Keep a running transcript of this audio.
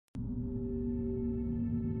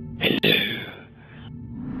Hello.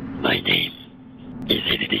 My name is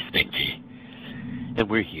Spanky, and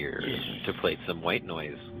we're here to play some White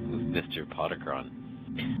Noise with Mr. Pottercron.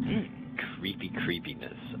 Creepy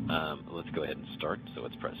creepiness. Let's go ahead and start. So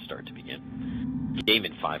let's press start to begin. Game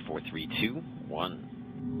in 5, 4, 3, 2,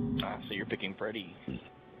 1. So you're picking Freddy.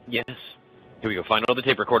 Yes. Here we go. Find all the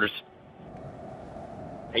tape recorders.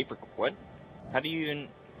 What? How do you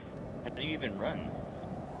even run?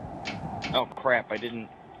 Oh crap! I didn't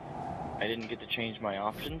get to change my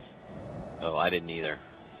options. Oh, I didn't either.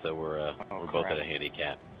 So we're both at a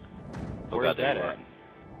handicap. Where is that at?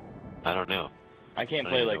 I don't know. I can't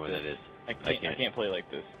play like this. That is. I can't play like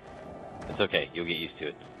this. It's okay. You'll get used to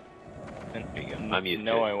it. There you go. I'm used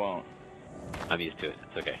to it. No, I won't. I'm used to it.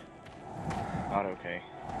 It's okay. Not okay.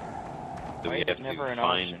 So we have to find.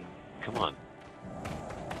 Option? Come on.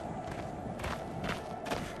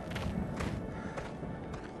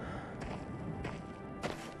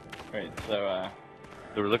 Right. So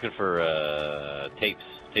we're looking for tape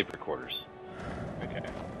recorders. Okay.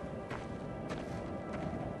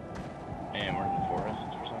 And we're in the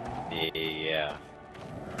forest or something? Yeah.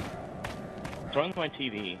 What's wrong with my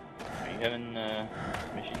TV? Are you having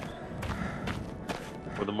missions?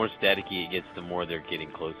 Well, the more staticky it gets, the more they're getting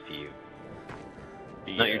close to you.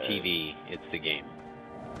 It's not your TV, it's the game.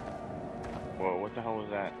 Whoa, what the hell was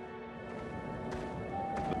that?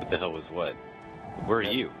 What the hell was what? Where are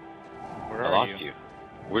you? Where I are lost you.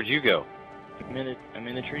 Where'd you go? I'm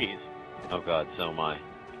in the trees. Oh god, so am I.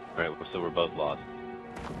 Alright, so we're both lost.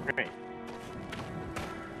 Great.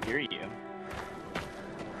 Hear you.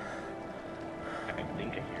 I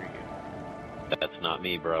think I hear you. That's not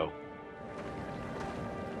me, bro.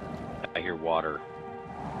 I hear water.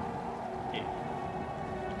 Yeah.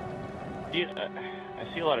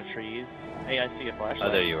 I see a lot of trees. Hey, I see a flashlight.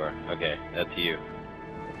 Oh, there you are. Okay, that's you.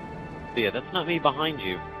 So yeah, that's not me behind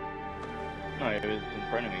you. No, it was in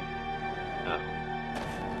front of me. Oh.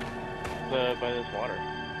 It's by this water.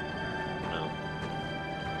 No.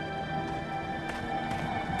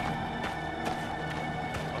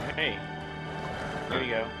 Oh, hey. Here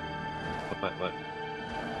you go. What?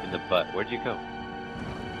 In the butt. Where'd you go?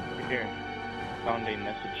 Over here. Found a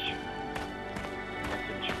message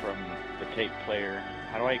from the tape player.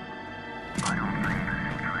 How do I...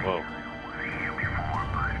 Whoa.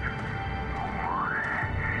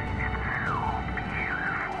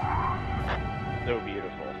 So beautiful.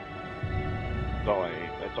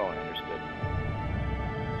 That's all I understood.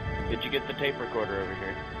 Did you get the tape recorder over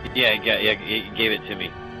here? Yeah, he gave it to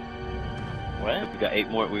me. What? We got 8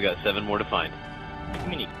 more. We got 7 more to find. What do you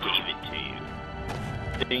mean he gave it to you?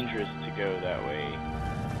 Dangerous to go that way.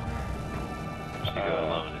 You should go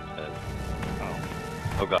alone, it says. Oh.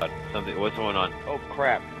 Oh god, something. What's going on? Oh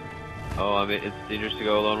crap. Oh, I mean, it's dangerous to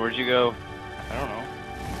go alone. Where'd you go? I don't know.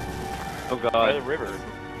 Oh god. By the river.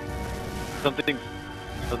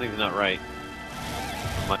 Something's not right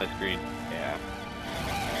on my screen. Yeah.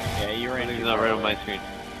 Yeah, you ran. Something's not right on my screen.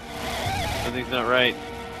 Something's not right.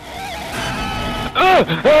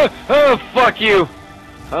 Oh, fuck you!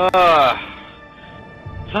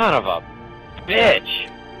 Son of a bitch!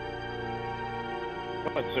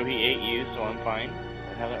 What, so he ate you, so I'm fine?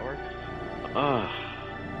 Is that how that works?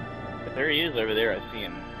 But there he is over there, I see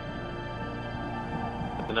him.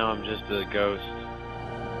 But now I'm just a ghost.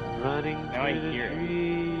 Running now I through the hear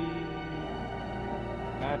trees.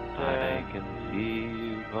 I can see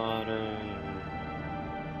you, Potter.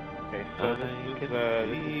 Okay, so this is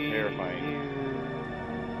terrifying.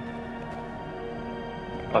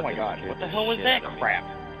 Oh my god, what the hell was that crap?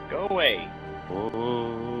 Go away.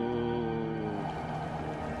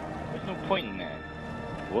 There's no point in that.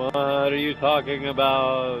 What are you talking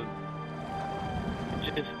about?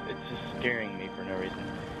 It's just scaring me for no reason.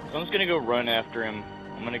 So I'm just gonna go run after him.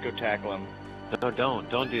 I'm gonna go tackle him. No,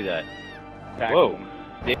 don't do that. Tackle Whoa. him.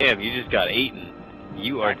 Damn, you just got eaten.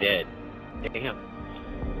 You are dead. Damn.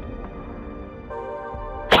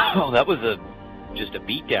 Oh, that was just a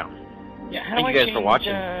beatdown. Yeah, Thank you guys for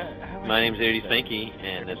watching. My name's Noize. Spanky,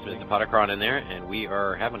 and this is the Pottercron in there, and we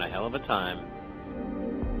are having a hell of a time.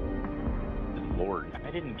 Good Lord.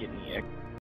 I didn't get any